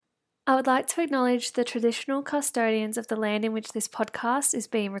I would like to acknowledge the traditional custodians of the land in which this podcast is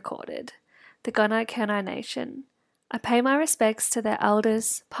being recorded, the Gunai Kurnai Nation. I pay my respects to their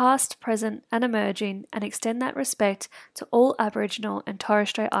elders, past, present and emerging, and extend that respect to all Aboriginal and Torres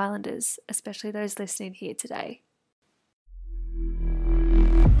Strait Islanders, especially those listening here today.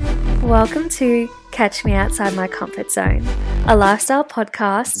 Welcome to Catch Me Outside My Comfort Zone, a lifestyle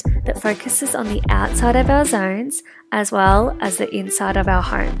podcast that focuses on the outside of our zones as well as the inside of our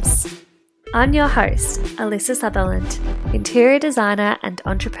homes. I'm your host, Alyssa Sutherland, interior designer and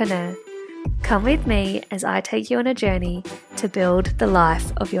entrepreneur. Come with me as I take you on a journey to build the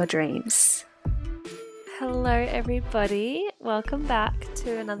life of your dreams. Hello everybody, welcome back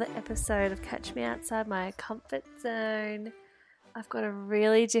to another episode of Catch Me Outside My Comfort Zone. I've got a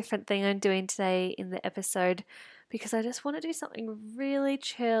really different thing I'm doing today in the episode because I just want to do something really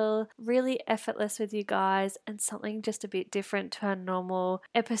chill, really effortless with you guys, and something just a bit different to our normal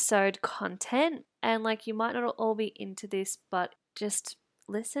episode content. And you might not all be into this, but just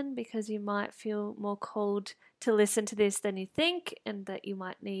listen because you might feel more called to listen to this than you think and that you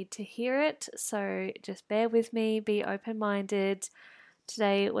might need to hear it. So just bear with me, be open-minded.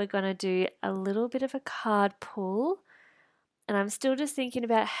 Today we're going to do a little bit of a card pull. And I'm still just thinking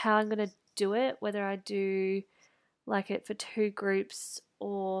about how I'm going to do it, whether I do it for two groups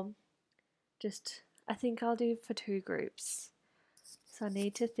or just, I think I'll do for two groups. So I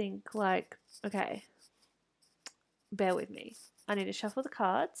need to think okay, bear with me. I need to shuffle the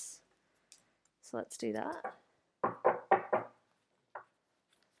cards. So let's do that. I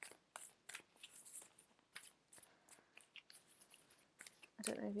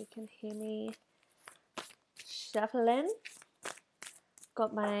don't know if you can hear me shuffling.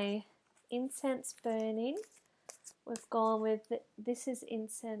 Got my incense burning. We've gone with This Is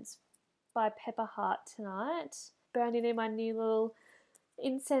Incense by Pepper Heart tonight. Burning in my new little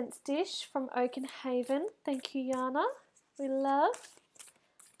incense dish from Oakenhaven. Thank you, Yana. We love.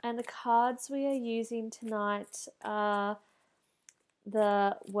 And the cards we are using tonight are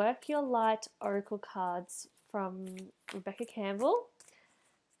the Work Your Light Oracle cards from Rebecca Campbell.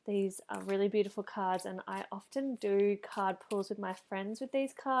 These are really beautiful cards, and I often do card pulls with my friends with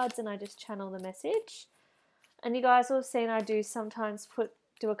these cards, and I just channel the message. And you guys will have seen I do sometimes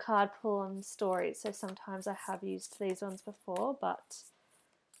do a card pull on stories, so sometimes I have used these ones before, but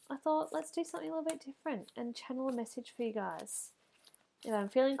I thought let's do something a little bit different and channel a message for you guys. If I'm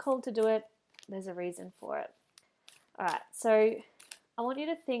feeling called to do it, there's a reason for it. Alright, so I want you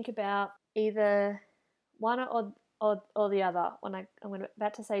to think about either one or the other. I'm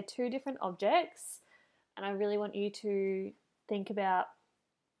about to say two different objects, and I really want you to think about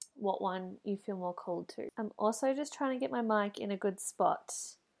what one you feel more called to. I'm also just trying to get my mic in a good spot,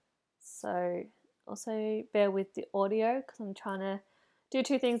 so also bear with the audio because I'm trying to do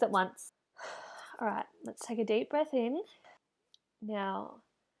two things at once. Alright, let's take a deep breath in. Now,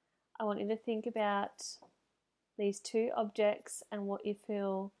 I want you to think about these two objects and what you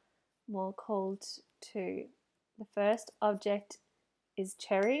feel more called to. The first object is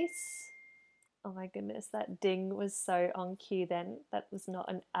cherries. Oh my goodness, that ding was so on cue then. That was not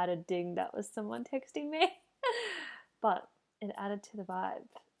an added ding, that was someone texting me. But it added to the vibe.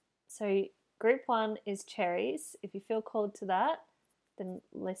 So group one is cherries. If you feel called to that, then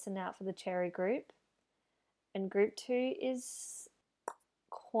listen out for the cherry group. And group two is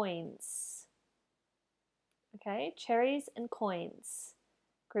coins. Okay, cherries and coins.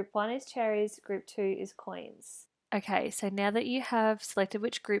 Group one is cherries, group two is coins. Okay, so now that you have selected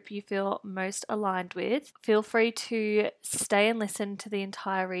which group you feel most aligned with, feel free to stay and listen to the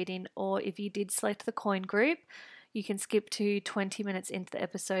entire reading, or if you did select the coin group, you can skip to 20 minutes into the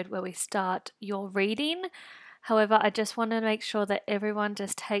episode where we start your reading. However, I just want to make sure that everyone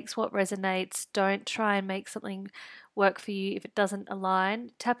just takes what resonates. Don't try and make something work for you if it doesn't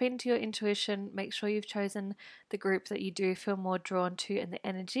align. Tap into your intuition. Make sure you've chosen the group that you do feel more drawn to and the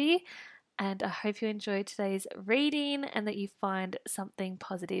energy. And I hope you enjoyed today's reading and that you find something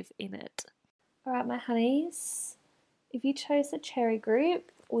positive in it. All right, my honeys, if you chose the cherry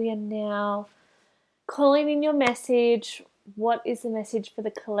group, we are now calling in your message. What is the message for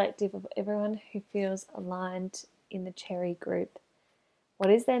the collective of everyone who feels aligned in the cherry group? What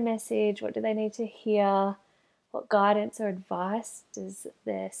is their message? What do they need to hear? What guidance or advice does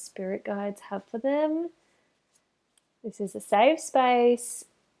their spirit guides have for them? This is a safe space.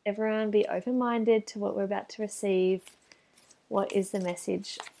 Everyone be open-minded to what we're about to receive. What is the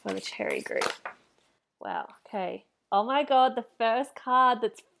message for the cherry group? Wow, okay. Oh my God, the first card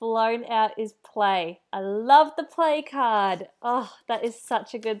that's flown out is play. I love the play card. Oh, that is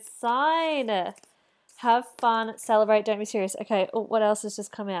such a good sign. Have fun, celebrate, don't be serious. Okay, what else has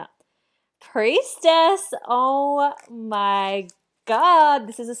just come out? Priestess. Oh my God.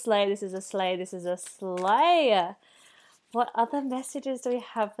 This is a slay. This is a slay. This is a slay. What other messages do we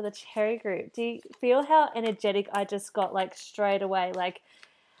have for the cherry group? Do you feel how energetic I just got like straight away? Like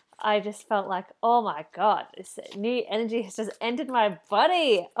I just felt like, oh my God, this new energy has just entered my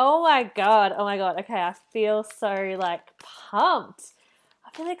body. Oh my God. Oh my God. Okay, I feel so like pumped.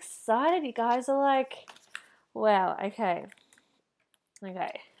 I feel excited. You guys are like, wow. Okay.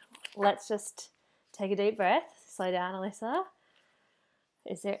 Let's just take a deep breath. Slow down, Alyssa.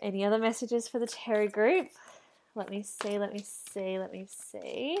 Is there any other messages for the cherry group? Let me see.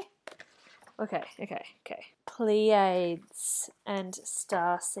 Okay. Pleiades and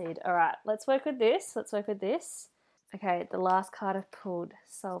Starseed. All right, let's work with this. Okay, the last card I've pulled,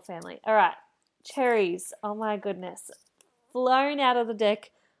 Soul Family. All right, cherries. Oh my goodness. Flown out of the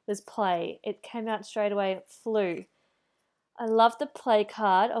deck was play. It came out straight away. It flew. I love the play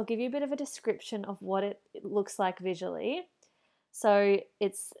card. I'll give you a bit of a description of what it looks like visually. So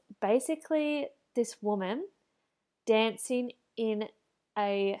it's basically this woman dancing in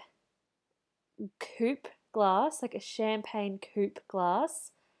a coupe glass, like a champagne coupe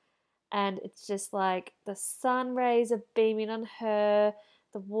glass. And it's just like the sun rays are beaming on her,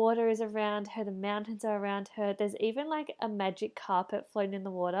 the water is around her, the mountains are around her. There's even like a magic carpet floating in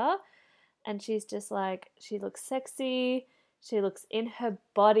the water. And she's just like, she looks sexy, she looks in her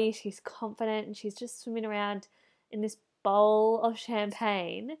body, she's confident, and she's just swimming around in this bowl of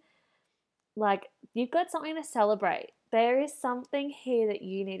champagne. Like, you've got something to celebrate. There is something here that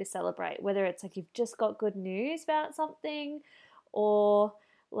you need to celebrate, whether it's like you've just got good news about something, or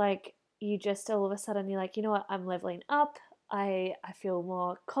like you just all of a sudden you're like, you know what, I'm leveling up. I feel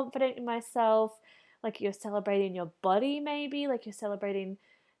more confident in myself. Like you're celebrating your body, maybe like you're celebrating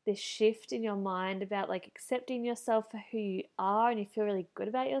this shift in your mind about like accepting yourself for who you are, and you feel really good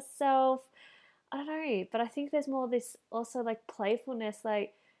about yourself. I don't know, but I think there's more this also like playfulness,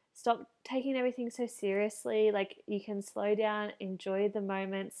 like stop taking everything so seriously. Like you can slow down, enjoy the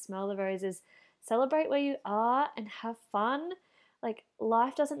moment, smell the roses, celebrate where you are and have fun. Like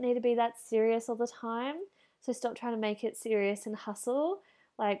life doesn't need to be that serious all the time. So stop trying to make it serious and hustle.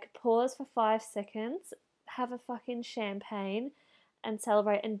 Like pause for 5 seconds, have a fucking champagne and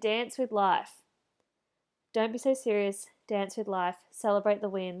celebrate and dance with life. Don't be so serious, dance with life, celebrate the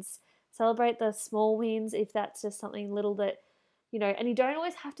wins. Celebrate the small wins if that's just something little that, you know, and you don't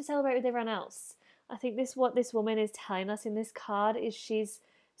always have to celebrate with everyone else. I think what this woman is telling us in this card is she's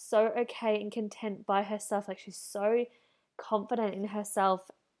so okay and content by herself. Like she's so confident in herself,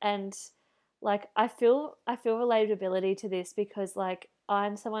 and like I feel relatability to this because like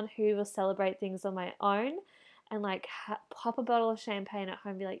I'm someone who will celebrate things on my own and like pop a bottle of champagne at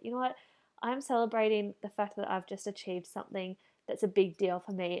home and be like, you know what, I'm celebrating the fact that I've just achieved something that's a big deal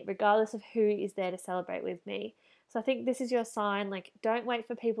for me, regardless of who is there to celebrate with me. So I think this is your sign. Like, don't wait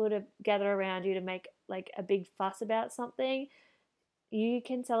for people to gather around you to make like a big fuss about something. You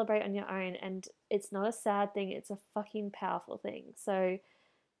can celebrate on your own, and it's not a sad thing. It's a fucking powerful thing. So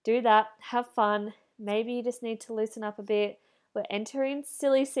do that. Have fun. Maybe you just need to loosen up a bit. We're entering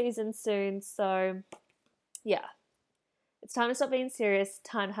silly season soon. So yeah, it's time to stop being serious.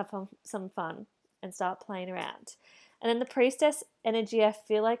 Time to have some fun and start playing around. And then the priestess energy, I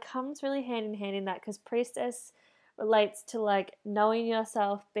feel like comes really hand in hand in that, because priestess relates to like knowing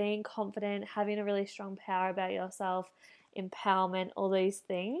yourself, being confident, having a really strong power about yourself, empowerment, all these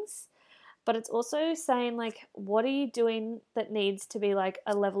things. But it's also saying like, what are you doing that needs to be like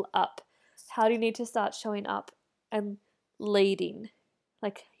a level up? How do you need to start showing up and leading?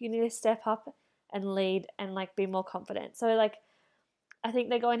 Like you need to step up and lead and like be more confident. So like I think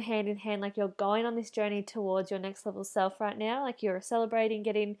they're going hand in hand. Like you're going on this journey towards your next level self right now. Like you're celebrating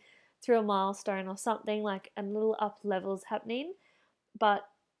getting through a milestone or something, like a little up levels happening. But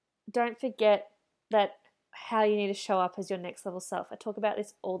don't forget that how you need to show up as your next level self. I talk about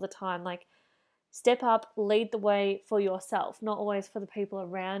this all the time. Like step up, lead the way for yourself, not always for the people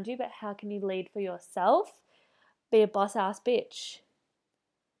around you, but how can you lead for yourself? Be a boss ass bitch.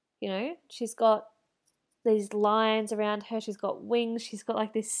 You know, she's got these lines around her. She's got wings. She's got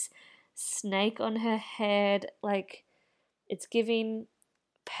like this snake on her head. Like it's giving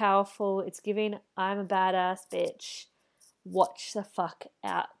powerful. It's giving I'm a badass bitch. Watch the fuck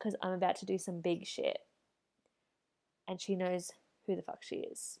out because I'm about to do some big shit. And she knows who the fuck she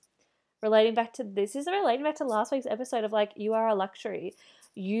is. Relating back to last week's episode of like, you are a luxury.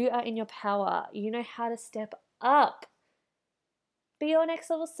 You are in your power. You know how to step up. Be your next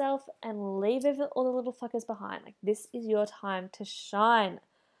level self and leave all the little fuckers behind. Like this is your time to shine.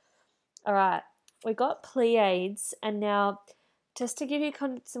 All right, we got Pleiades, and now just to give you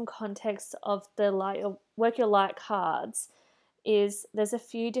some context of the Work Your Light cards, is there's a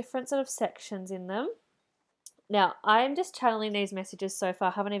few different sort of sections in them. Now, I'm just channeling these messages so far.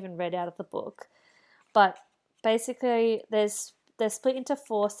 I haven't even read out of the book. But basically, they're split into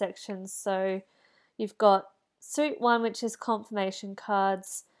 4 sections. So you've got suit 1, which is confirmation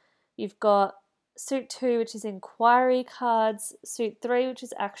cards. You've got suit 2, which is inquiry cards. Suit 3, which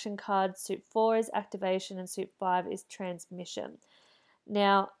is action cards. Suit 4 is activation. And suit 5 is transmission.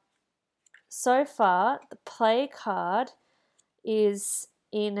 Now, so far, the play card is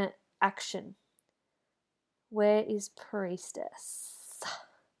in action. Where is Priestess?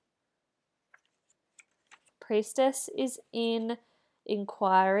 Priestess is in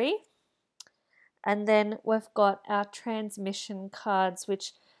inquiry. And then we've got our transmission cards,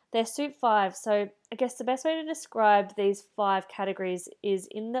 which they're suit 5. So I guess the best way to describe these 5 categories is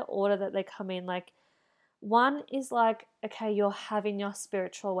in the order that they come in. Like, 1 is like, okay, you're having your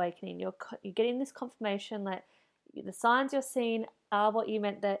spiritual awakening. You're getting this confirmation that the signs you're seeing are what you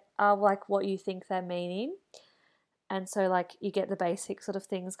meant, that are like what you think they're meaning. And so like you get the basic sort of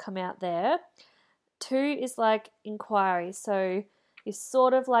things come out there. 2 is like inquiry. So you're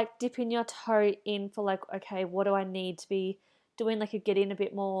sort of like dipping your toe in for like, okay, what do I need to be doing? Like you're getting a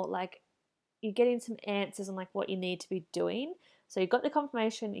bit more, like you're getting some answers on like what you need to be doing. So you've got the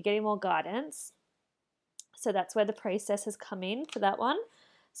confirmation, you're getting more guidance. So that's where the priestess has come in for that one.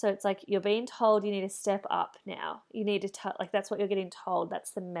 So it's like you're being told you need to step up now. You need to, like that's what you're getting told.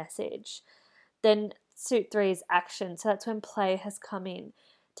 That's the message. Then suit 3 is action. So that's when play has come in.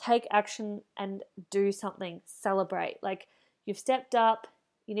 Take action and do something. Celebrate. Like you've stepped up.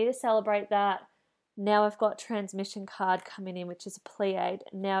 You need to celebrate that. Now I've got transmission card coming in, which is a Pleiade.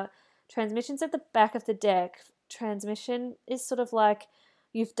 Now transmission's at the back of the deck. Transmission is sort of like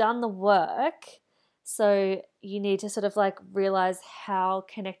you've done the work. So you need to sort of like realize how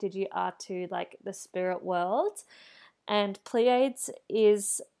connected you are to like the spirit world. And Pleiades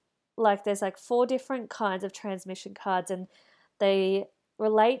is like there's like 4 different kinds of transmission cards, and they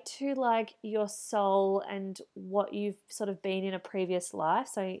relate to like your soul and what you've sort of been in a previous life.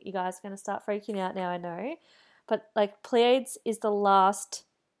 So you guys are going to start freaking out now, I know. But like Pleiades is the last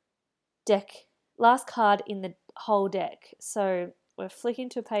card in the whole deck. So we're flicking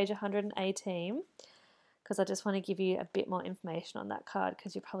to page 118 because I just want to give you a bit more information on that card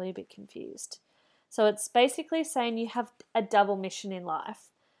because you're probably a bit confused. So it's basically saying you have a double mission in life.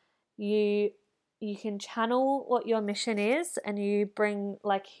 You can channel what your mission is and you bring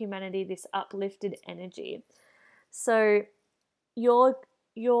like humanity this uplifted energy. So your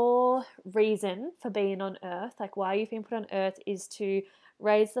reason for being on Earth, like why you've been put on Earth, is to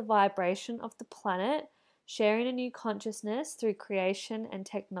raise the vibration of the planet, sharing a new consciousness through creation and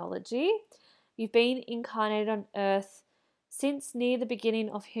technology. You've been incarnated on Earth since near the beginning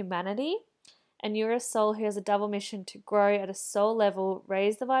of humanity, and you're a soul who has a double mission to grow at a soul level,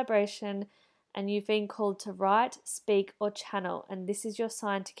 raise the vibration, and you've been called to write, speak, or channel, and this is your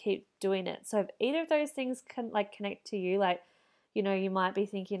sign to keep doing it. So if either of those things can like connect to you, like, you know, you might be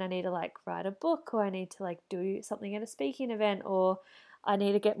thinking I need to like write a book, or I need to like do something at a speaking event, or I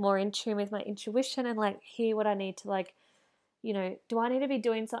need to get more in tune with my intuition and like hear what I need to like, you know, do I need to be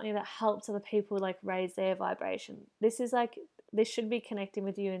doing something that helps other people like raise their vibration? This should be connecting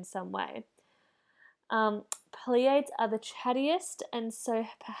with you in some way. Pleiades are the chattiest, and so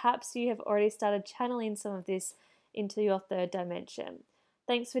perhaps you have already started channeling some of this into your 3rd dimension.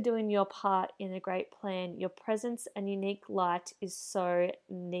 Thanks for doing your part in a great plan. Your presence and unique light is so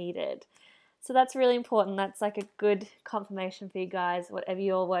needed. So that's really important. That's like a good confirmation for you guys, whatever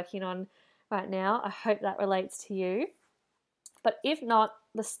you're working on right now. I hope that relates to you. But if not,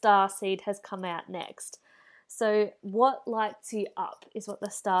 the star seed has come out next. So what lights you up is what the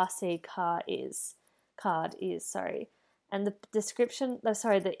star seed card is. And the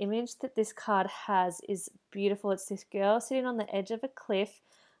the image that this card has is beautiful. It's this girl sitting on the edge of a cliff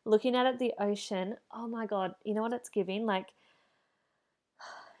looking out at the ocean. Oh my God, you know what it's giving? Like,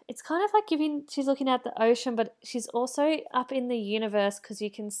 it's kind of like she's looking at the ocean, but she's also up in the universe because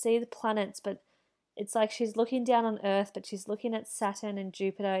you can see the planets, but it's like she's looking down on Earth, but she's looking at Saturn and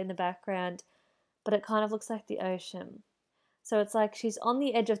Jupiter in the background, but it kind of looks like the ocean. So it's like she's on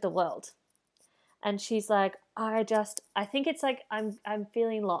the edge of the world. And she's like, I think it's like I'm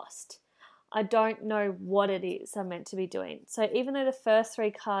feeling lost. I don't know what it is I'm meant to be doing. So even though the first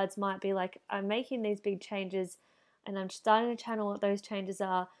 3 cards might be like, I'm making these big changes and I'm starting to channel what those changes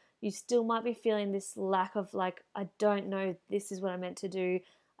are, you still might be feeling this lack of like, I don't know, this is what I'm meant to do.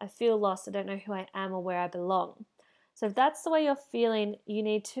 I feel lost. I don't know who I am or where I belong. So if that's the way you're feeling, you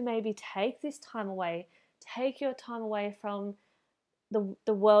need to maybe take this time away. Take your time away from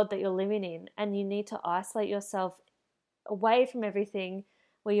the world that you're living in, and you need to isolate yourself away from everything,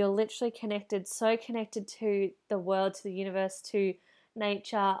 where you're literally connected, so connected to the world, to the universe, to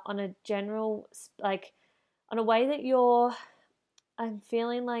nature on a general, like, on a way that I'm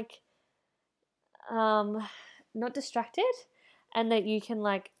feeling like not distracted, and that you can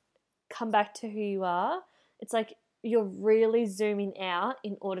like come back to who you are. It's like you're really zooming out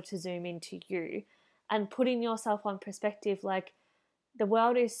in order to zoom into you and putting yourself on perspective. Like, the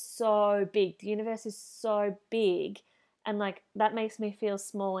world is so big, the universe is so big, and like that makes me feel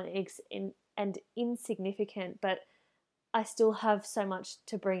small and insignificant, but I still have so much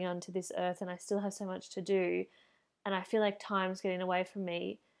to bring onto this earth, and I still have so much to do, and I feel like time's getting away from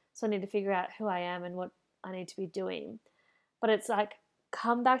me, so I need to figure out who I am and what I need to be doing. But it's like,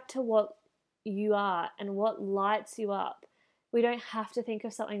 come back to what you are and what lights you up. We don't have to think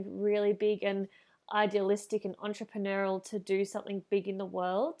of something really big and idealistic and entrepreneurial to do something big in the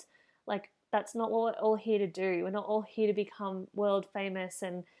world. Like, that's not what we're all here to do. We're not all here to become world famous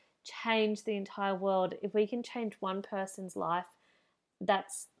and change the entire world. If we can change one person's life,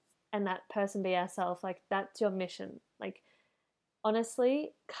 that's and that person be ourselves, like, that's your mission. Like,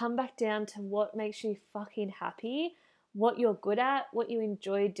 honestly, come back down to what makes you fucking happy, what you're good at, what you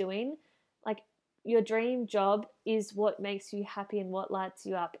enjoy doing. Like, your dream job is what makes you happy and what lights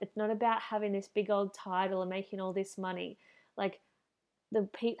you up. It's not about having this big old title and making all this money. Like, the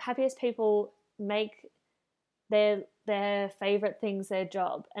happiest people make their favorite things their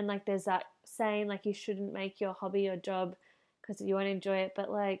job. And like, there's that saying, like, you shouldn't make your hobby your job because you won't enjoy it. But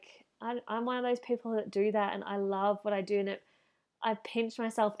like, I'm one of those people that do that, and I love what I do, and I pinch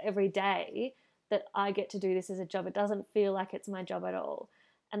myself every day that I get to do this as a job. It doesn't feel like it's my job at all.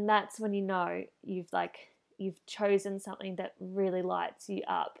 And that's when you know you've chosen something that really lights you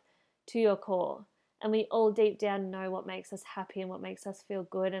up to your core. And we all deep down know what makes us happy and what makes us feel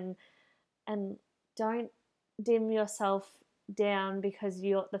good, and don't dim yourself down because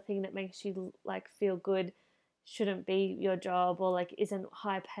you're the thing that makes you like feel good shouldn't be your job, or like isn't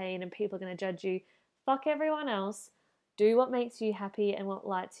high paying and people are going to judge you. Fuck everyone else. Do what makes you happy and what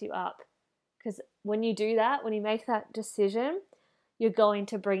lights you up. Because when you do that, when you make that decision, you're going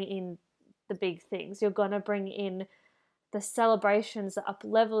to bring in the big things. You're going to bring in the celebrations, the up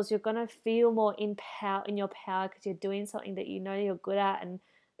levels. You're going to feel more in your power because you're doing something that you know you're good at, and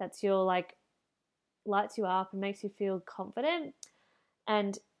that's your like lights you up and makes you feel confident.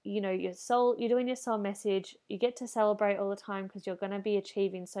 And you know, you're doing your soul message. You get to celebrate all the time because you're going to be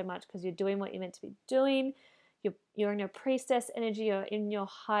achieving so much because you're doing what you're meant to be doing. You're in your priestess energy, you're in your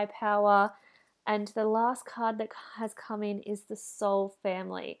high power. And the last card that has come in is the soul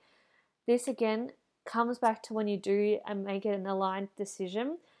family. This again comes back to when you do and make it an aligned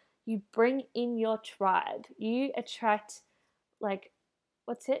decision. You bring in your tribe. You attract, like,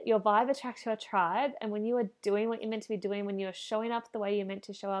 your vibe attracts your tribe. And when you are doing what you're meant to be doing, when you're showing up the way you're meant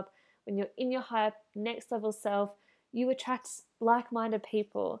to show up, when you're in your higher next level self, you attract like-minded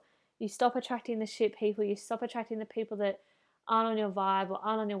people. You stop attracting the shit people. You stop attracting the people that aren't on your vibe or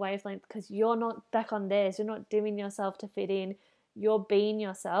aren't on your wavelength because you're not back on theirs. You're not dimming yourself to fit in. You're being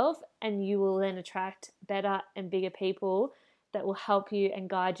yourself, and you will then attract better and bigger people that will help you and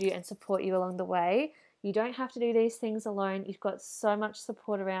guide you and support you along the way. You don't have to do these things alone. You've got so much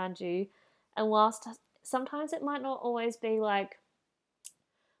support around you. And whilst sometimes it might not always be like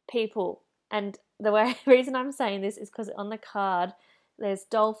people, and the reason I'm saying this is because on the card there's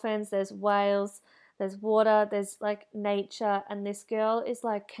dolphins, there's whales, there's water, there's like nature, and this girl is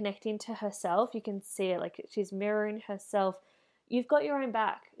like connecting to herself. You can see it, like she's mirroring herself. You've got your own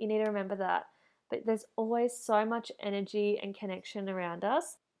back. You need to remember that. But there's always so much energy and connection around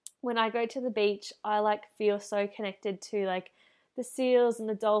us. When I go to the beach, I like feel so connected to like the seals and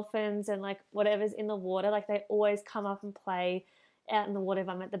the dolphins and like whatever's in the water. Like, they always come up and play out in the water if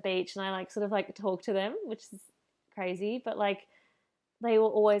I'm at the beach, and I like sort of like talk to them, which is crazy, but like they will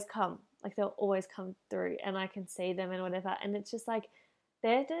always come. Like, they'll always come through, and I can see them and whatever. And it's just like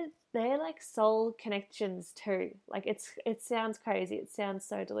they're like soul connections too. Like, it sounds crazy. It sounds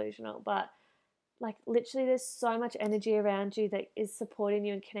so delusional, but like literally there's so much energy around you that is supporting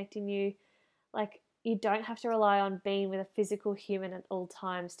you and connecting you. Like, you don't have to rely on being with a physical human at all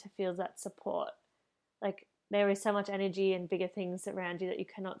times to feel that support. Like, there is so much energy and bigger things around you that you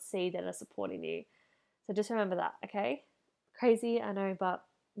cannot see that are supporting you. So just remember that, okay? Crazy, I know, but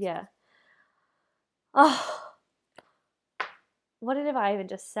yeah. Oh, what did I even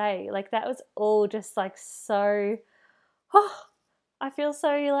just say? Like, that was all just like so, oh, I feel so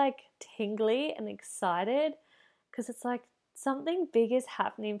like tingly and excited because it's like something big is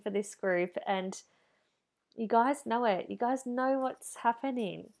happening for this group, and You guys know it. You guys know what's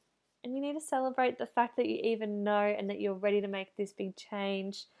happening. And you need to celebrate the fact that you even know and that you're ready to make this big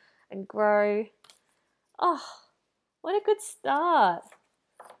change and grow. Oh, what a good start.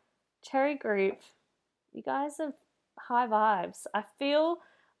 Cherry group, you guys have high vibes. I feel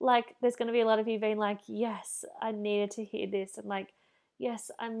like there's going to be a lot of you being like, yes, I needed to hear this. And like, yes,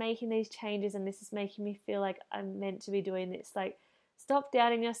 I'm making these changes and this is making me feel like I'm meant to be doing this. Like, stop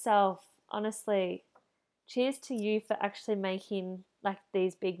doubting yourself, honestly. Cheers to you for actually making like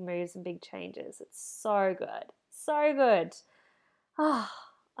these big moves and big changes. It's so good. So good. Ah,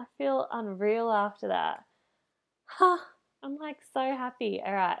 I feel unreal after that. I'm like so happy.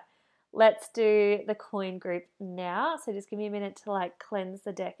 All right, let's do the coin group now. So just give me a minute to like cleanse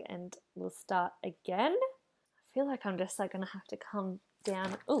the deck and we'll start again. I feel like I'm just like gonna have to come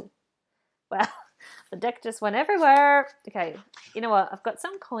down. Oh, wow, the deck just went everywhere. Okay, you know what? I've got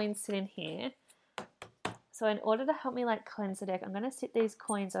some coins sitting here. So in order to help me like cleanse the deck, I'm gonna sit these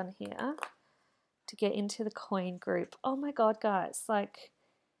coins on here to get into the coin group. Oh my god, guys, like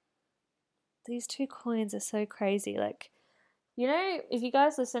these two coins are so crazy. Like, you know, if you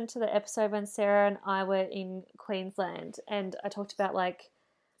guys listened to the episode when Sarah and I were in Queensland and I talked about like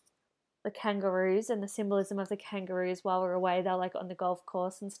the kangaroos and the symbolism of the kangaroos while we were away, they're like on the golf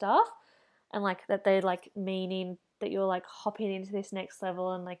course and stuff, and like that they like meaning that you're like hopping into this next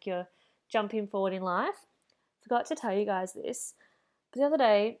level and like you're jumping forward in life. Forgot to tell you guys this, but the other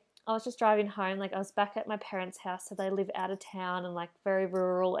day I was just driving home, like I was back at my parents' house, so they live out of town and like very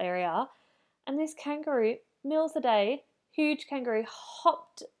rural area, and this kangaroo, middle of the day, huge kangaroo,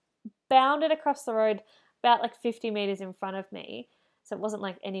 hopped, bounded across the road about like 50 meters in front of me. So it wasn't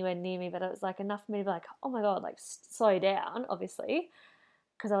like anywhere near me, but it was like enough for me to be like, oh my god, like slow down, obviously,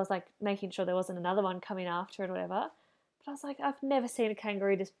 because I was like making sure there wasn't another one coming after it or whatever. But I was like, I've never seen a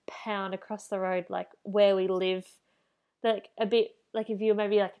kangaroo just pound across the road like where we live. Like a bit, like if you were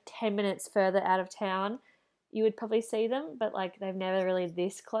maybe like 10 minutes further out of town, you would probably see them, but like they've never really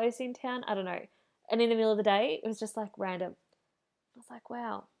this close in town. I don't know. And in the middle of the day, it was just like random. I was like,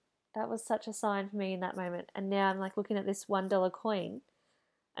 wow, that was such a sign for me in that moment. And now I'm like looking at this $1 coin.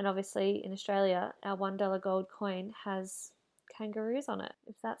 And obviously in Australia, our $1 gold coin has kangaroos on it.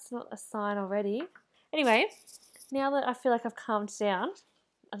 If that's not a sign already. Anyway, now that I feel like I've calmed down,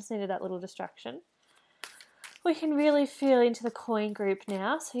 I just needed that little distraction. We can really feel into the coin group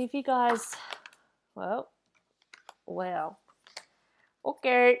now. So if you guys, well, wow.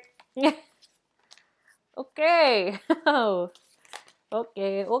 Okay. Okay. Oh.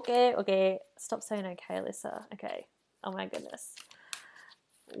 Okay. Stop saying okay, Alyssa. Okay. Oh my goodness.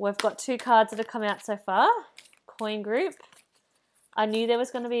 We've got 2 cards that have come out so far. Coin group. I knew there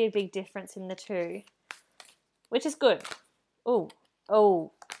was going to be a big difference in the two, which is good. Oh,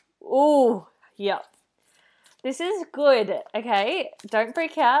 yep. This is good, okay? Don't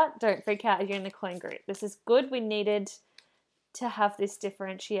freak out. Don't freak out if you're in the coin group. This is good. We needed to have this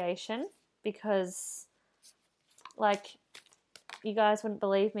differentiation because, like, you guys wouldn't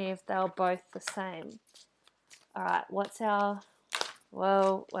believe me if they were both the same. All right, what's our...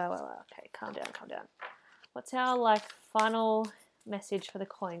 Whoa. Okay, calm down. What's our, like, final message for the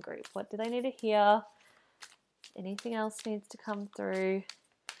coin group? What do they need to hear? Anything else needs to come through?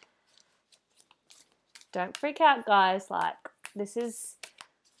 Don't freak out, guys. Like, this is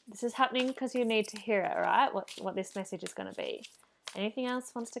happening because you need to hear it, all right? What this message is going to be. Anything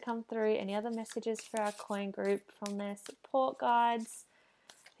else wants to come through? Any other messages for our coin group from their support guides?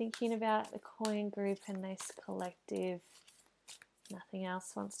 Thinking about the coin group and this collective. Nothing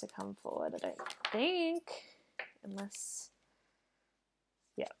else wants to come forward, I don't think. Unless,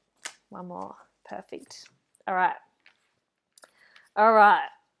 yeah, one more. Perfect. All right.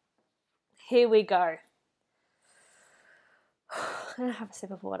 Here we go. I'm going to have a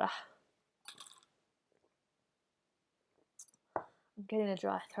sip of water. I'm getting a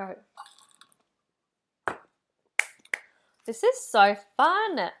dry throat. This is so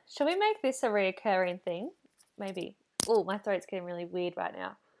fun. Shall we make this a reoccurring thing? Maybe. Oh, my throat's getting really weird right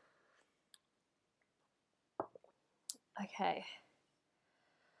now. Okay.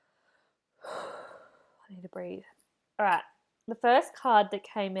 I need to breathe. All right. The first card that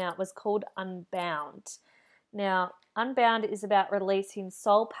came out was called Unbound. Now, Unbound is about releasing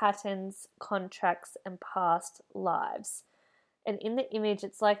soul patterns, contracts, and past lives. And in the image,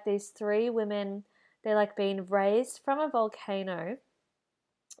 it's like these 3 women, they're like being raised from a volcano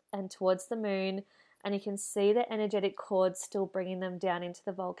and towards the moon, and you can see the energetic cords still bringing them down into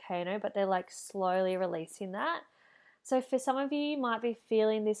the volcano, but they're like slowly releasing that. So for some of you might be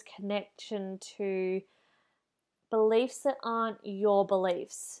feeling this connection to beliefs that aren't your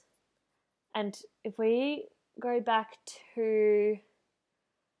beliefs. And if we go back to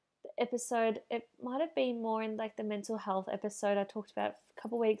the episode, it might have been more in like the mental health episode I talked about a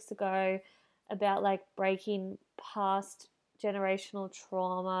couple of weeks ago about like breaking past generational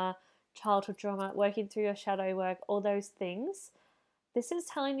trauma, childhood trauma, working through your shadow work, all those things. This is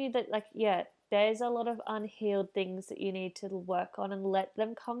telling you that, like, yeah, there's a lot of unhealed things that you need to work on and let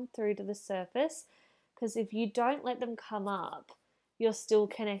them come through to the surface. Because if you don't let them come up, you're still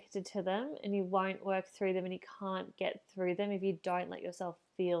connected to them and you won't work through them and you can't get through them if you don't let yourself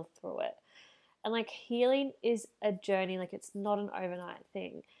feel through it. And like healing is a journey, like it's not an overnight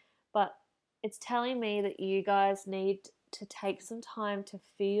thing. But it's telling me that you guys need to take some time to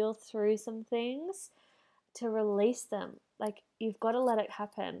feel through some things, to release them. Like you've got to let it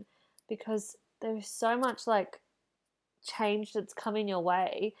happen because there's so much like change that's coming your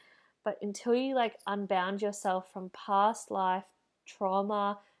way. But until you like unbound yourself from past life,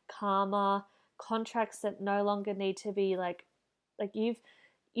 trauma, karma, contracts that no longer need to be like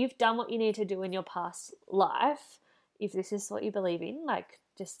you've done what you need to do in your past life. If this is what you believe in, like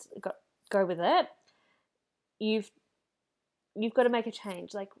just go with it. You've got to make a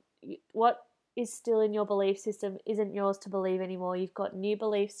change. Like what is still in your belief system isn't yours to believe anymore. You've got new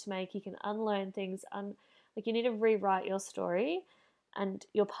beliefs to make. You can unlearn things. Like you need to rewrite your story, and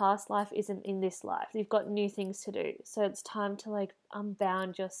your past life isn't in this life. You've got new things to do. So it's time to like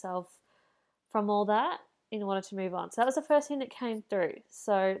unbound yourself from all that in order to move on. So that was the first thing that came through.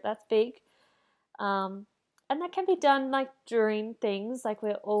 So that's big. And that can be done like during things. Like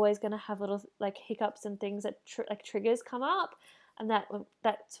we're always going to have little like hiccups and things that like triggers come up. And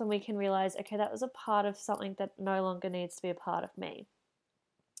that's when we can realize, okay, that was a part of something that no longer needs to be a part of me.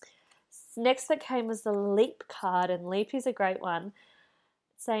 Next that came was the Leap card, and Leap is a great one,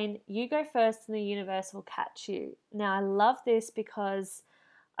 saying you go first and the universe will catch you. Now I love this because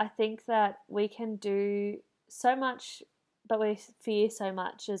I think that we can do so much, but we fear so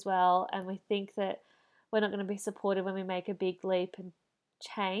much as well, and we think that we're not going to be supported when we make a big leap and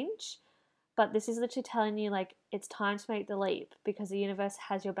change. But this is literally telling you like it's time to make the leap because the universe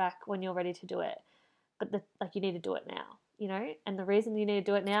has your back when you're ready to do it. But like you need to do it now, you know? And the reason you need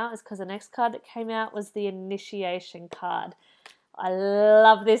to do it now is because the next card that came out was the Initiation card. I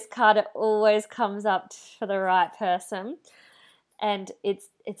love this card. It always comes up for the right person. And it's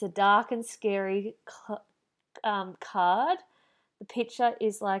a dark and scary card. The picture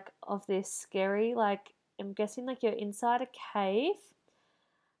is like of this scary, like I'm guessing like you're inside a cave,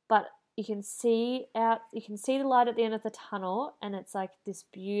 but you can see the light at the end of the tunnel, and it's like this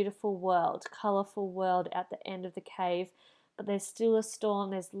beautiful world, colorful world at the end of the cave, but there's still a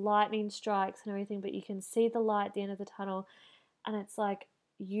storm, there's lightning strikes and everything, but you can see the light at the end of the tunnel, and it's like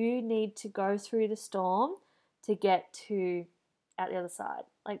you need to go through the storm to get to out the other side.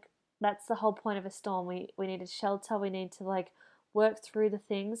 Like that's the whole point of a storm. We need a shelter, we need to like work through the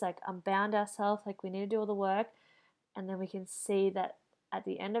things, like unbound ourselves, like we need to do all the work, and then we can see that at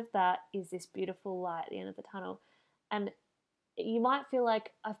the end of that is this beautiful light at the end of the tunnel. And you might feel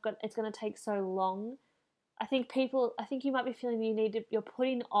like it's going to take so long. I think you might be feeling you're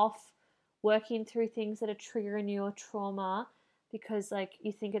putting off working through things that are triggering your trauma because like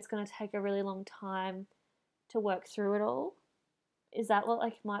you think it's going to take a really long time to work through it all. Is that what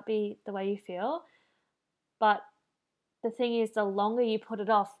like might be the way you feel? But the thing is, the longer you put it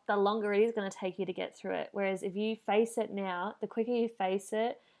off, the longer it is going to take you to get through it. Whereas if you face it now, the quicker you face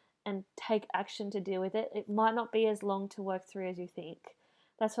it and take action to deal with it, it might not be as long to work through as you think.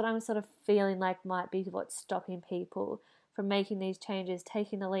 That's what I'm sort of feeling like might be what's stopping people from making these changes,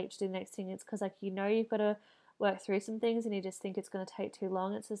 taking the leap to do the next thing. It's because like you know you've got to work through some things and you just think it's going to take too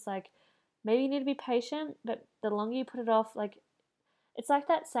long. It's just like maybe you need to be patient, but the longer you put it off, like it's like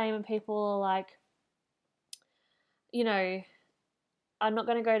that saying when people are like, you know, I'm not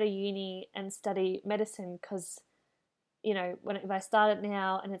going to go to uni and study medicine because, you know, if I start it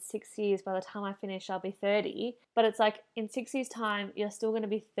now and it's 6 years, by the time I finish, I'll be 30. But it's like in 6 years' time, you're still going to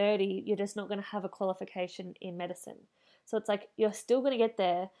be 30. You're just not going to have a qualification in medicine. So it's like you're still going to get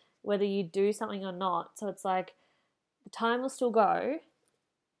there whether you do something or not. So it's like the time will still go.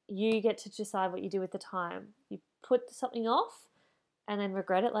 You get to decide what you do with the time. You put something off and then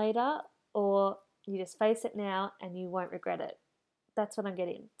regret it later, or you just face it now and you won't regret it. That's what I'm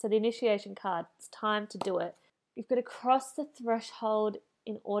getting. So the Initiation card, it's time to do it. You've got to cross the threshold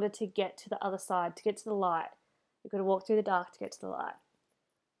in order to get to the other side, to get to the light. You've got to walk through the dark to get to the light.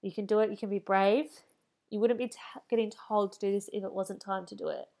 You can do it. You can be brave. You wouldn't be getting told to do this if it wasn't time to do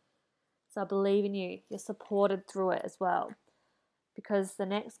it. So I believe in you. You're supported through it as well. because the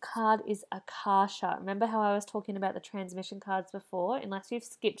next card is Akasha. Remember how I was talking about the transmission cards before? Unless you've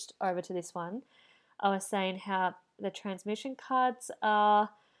skipped over to this one, I was saying how the transmission cards are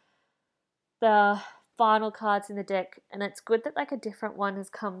the final cards in the deck, and it's good that like a different one has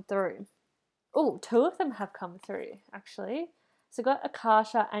come through. Oh, two of them have come through actually. So got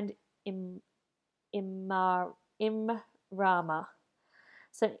Akasha and Imrama.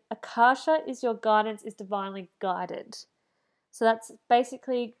 So Akasha is your guidance is divinely guided. So that's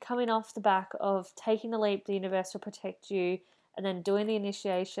basically coming off the back of taking the leap, the universe will protect you, and then doing the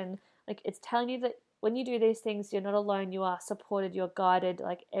initiation. Like it's telling you that when you do these things, you're not alone, you are supported, you're guided,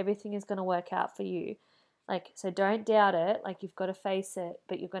 like everything is going to work out for you. Like, so don't doubt it, like you've got to face it,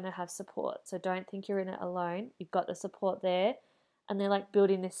 but you're going to have support. So don't think you're in it alone. You've got the support there, and they're like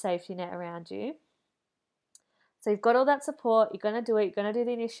building this safety net around you. So you've got all that support, you're going to do it, you're going to do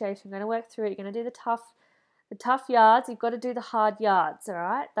the initiation, you're going to work through it, you're going to do the tough yards, you've got to do the hard yards, all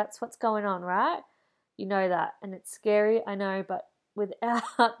right? That's what's going on, right? You know that. And it's scary, I know, but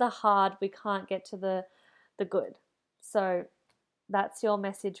without the hard, we can't get to the good. So that's your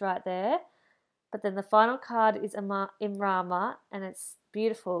message right there. But then the final card is Imrama, and it's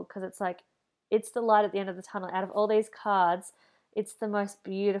beautiful because it's like, it's the light at the end of the tunnel. Out of all these cards, it's the most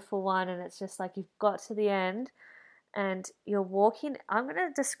beautiful one, and it's just like you've got to the end and you're walking. I'm going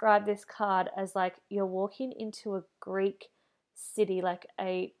to describe this card as like you're walking into a Greek city, like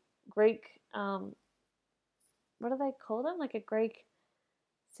a Greek, what do they call them? Like a Greek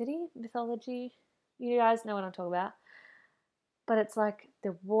city mythology. You guys know what I'm talking about. But it's like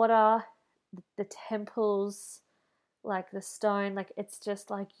the water, the temples, like the stone, like it's just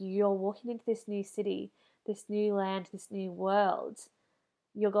like you're walking into this new city, this new land, this new world.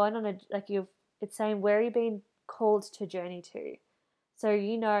 You're going on it's saying, where are you being called to journey to? So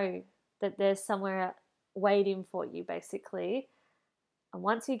you know that there's somewhere waiting for you, basically. And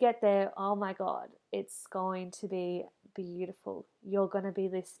once you get there, oh my God, it's going to be beautiful. You're going to be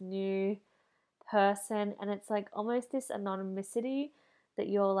this new person, and it's like almost this anonymity that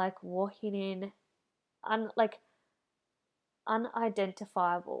you're like walking in,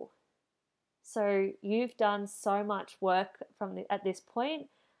 unidentifiable. So you've done so much work at this point.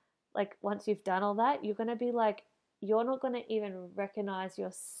 Like once you've done all that, you're going to be like, you're not going to even recognize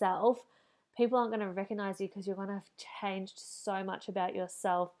yourself. People aren't going to recognize you because you're going to have changed so much about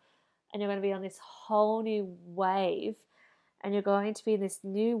yourself, and you're going to be on this whole new wave, and you're going to be in this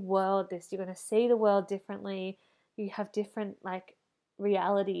new world. You're going to see the world differently. You have different like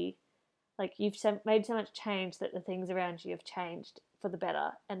reality. Like you've made so much change that the things around you have changed for the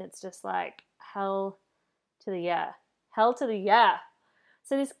better, and it's just like hell to the yeah, hell to the yeah.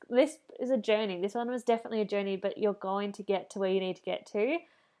 So this is a journey. This one was definitely a journey, but you're going to get to where you need to get to,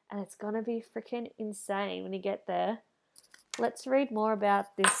 and it's going to be freaking insane when you get there. Let's read more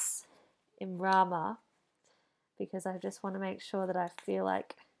about this Imrama, because I just want to make sure that I feel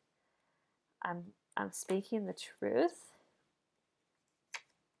like I'm speaking the truth.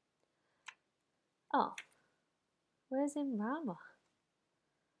 Oh, where's Imrama?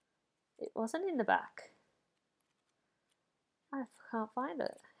 It wasn't in the back. I can't find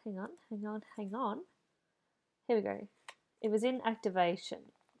it. Hang on. Here we go. It was in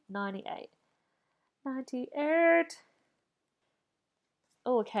activation. 98.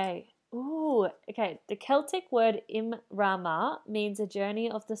 Oh, okay. Ooh, okay. The Celtic word Imrama means a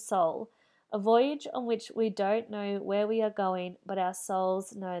journey of the soul, a voyage on which we don't know where we are going, but our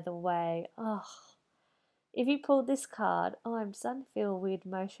souls know the way. Oh, if you pulled this card, I'm starting to feel a weird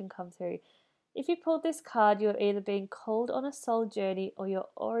emotion come through. If you pulled this card, you're either being called on a soul journey or you're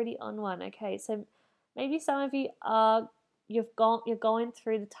already on one. Okay, so maybe some of you you're going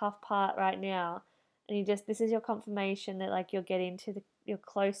through the tough part right now, and this is your confirmation that like you're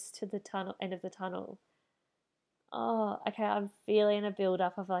close to the end of the tunnel. Oh, okay, I'm feeling a build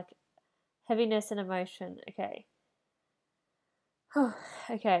up of like heaviness and emotion. Okay.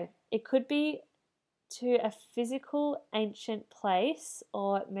 Okay, it could be to a physical ancient place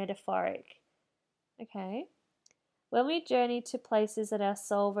or metaphoric. Okay. When we journey to places that our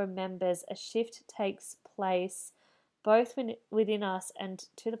soul remembers, a shift takes place both within us and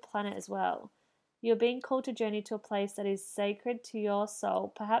to the planet as well. You're being called to journey to a place that is sacred to your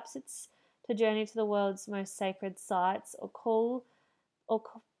soul. Perhaps it's to journey to the world's most sacred sites, or called to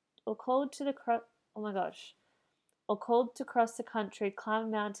or called to cross the country, climb a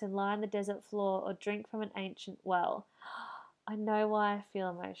mountain, lie on the desert floor, or drink from an ancient well. I know why I feel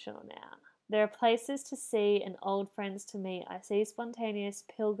emotional now. There are places to see and old friends to meet. I see spontaneous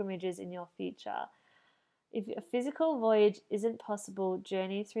pilgrimages in your future. If a physical voyage isn't possible,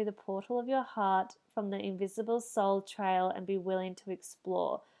 journey through the portal of your heart from the invisible soul trail and be willing to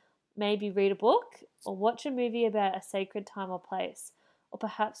explore. Maybe read a book or watch a movie about a sacred time or place. Or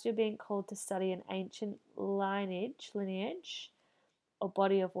perhaps you're being called to study an ancient lineage or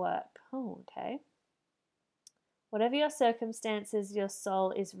body of work. Oh, okay. Whatever your circumstances, your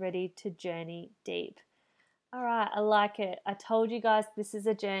soul is ready to journey deep. All right, I like it. I told you guys this is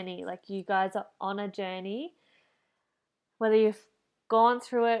a journey. Like, you guys are on a journey. Whether you've gone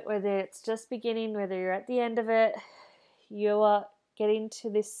through it, whether it's just beginning, whether you're at the end of it, you are getting to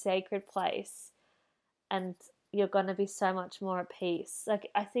this sacred place and you're going to be so much more at peace. Like,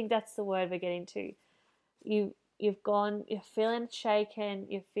 I think that's the word we're getting to. You're feeling shaken,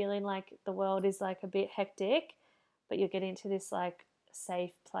 you're feeling like the world is like a bit hectic, but you're getting to this like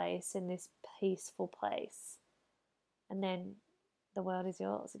safe place and this peaceful place. And then the world is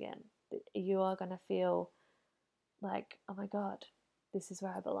yours again. You are going to feel like, oh my God, this is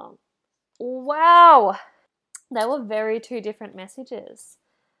where I belong. Wow. They were very two different messages.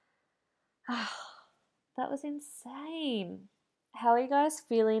 That was insane. How are you guys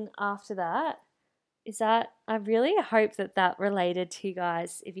feeling after that? I really hope that related to you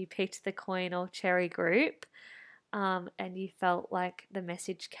guys if you picked the coin or cherry group, and you felt like the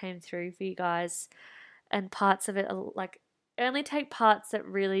message came through for you guys, and parts of it are like, only take parts that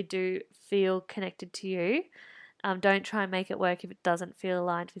really do feel connected to you. Don't try and make it work if it doesn't feel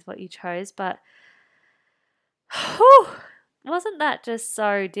aligned with what you chose. But wasn't that just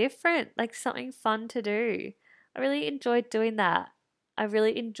so different? Like, something fun to do. I really enjoyed doing that. I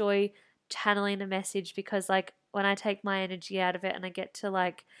really enjoy channeling a message because, like, when I take my energy out of it and I get to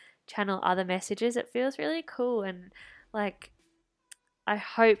like channel other messages, it feels really cool. And like, I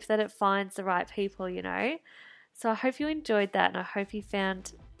hope that it finds the right people, you know. So I hope you enjoyed that, and I hope you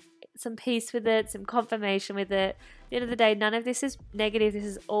found some peace with it, some confirmation with it. At the end of the day, none of this is negative. This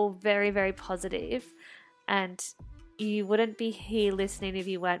is all very, very positive. And you wouldn't be here listening if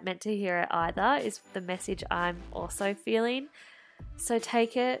you weren't meant to hear it either, is the message I'm also feeling. So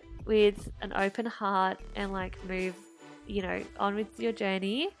take it with an open heart and like move, you know, on with your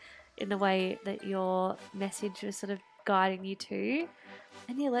journey in the way that your message is sort of guiding you to.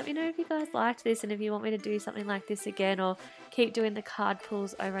 And yeah, let me know if you guys liked this and if you want me to do something like this again or keep doing the card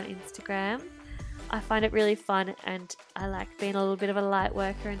pulls over on Instagram. I find it really fun and I like being a little bit of a light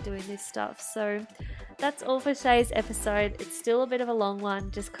worker and doing this stuff. So that's all for today's episode. It's still a bit of a long one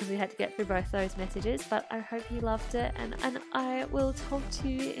just because we had to get through both those messages, but I hope you loved it, and I will talk to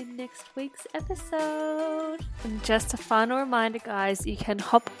you in next week's episode. And just a final reminder, guys, you can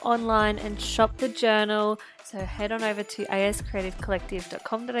hop online and shop the journal. So head on over to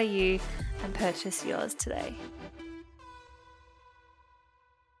ascreativecollective.com.au and purchase yours today.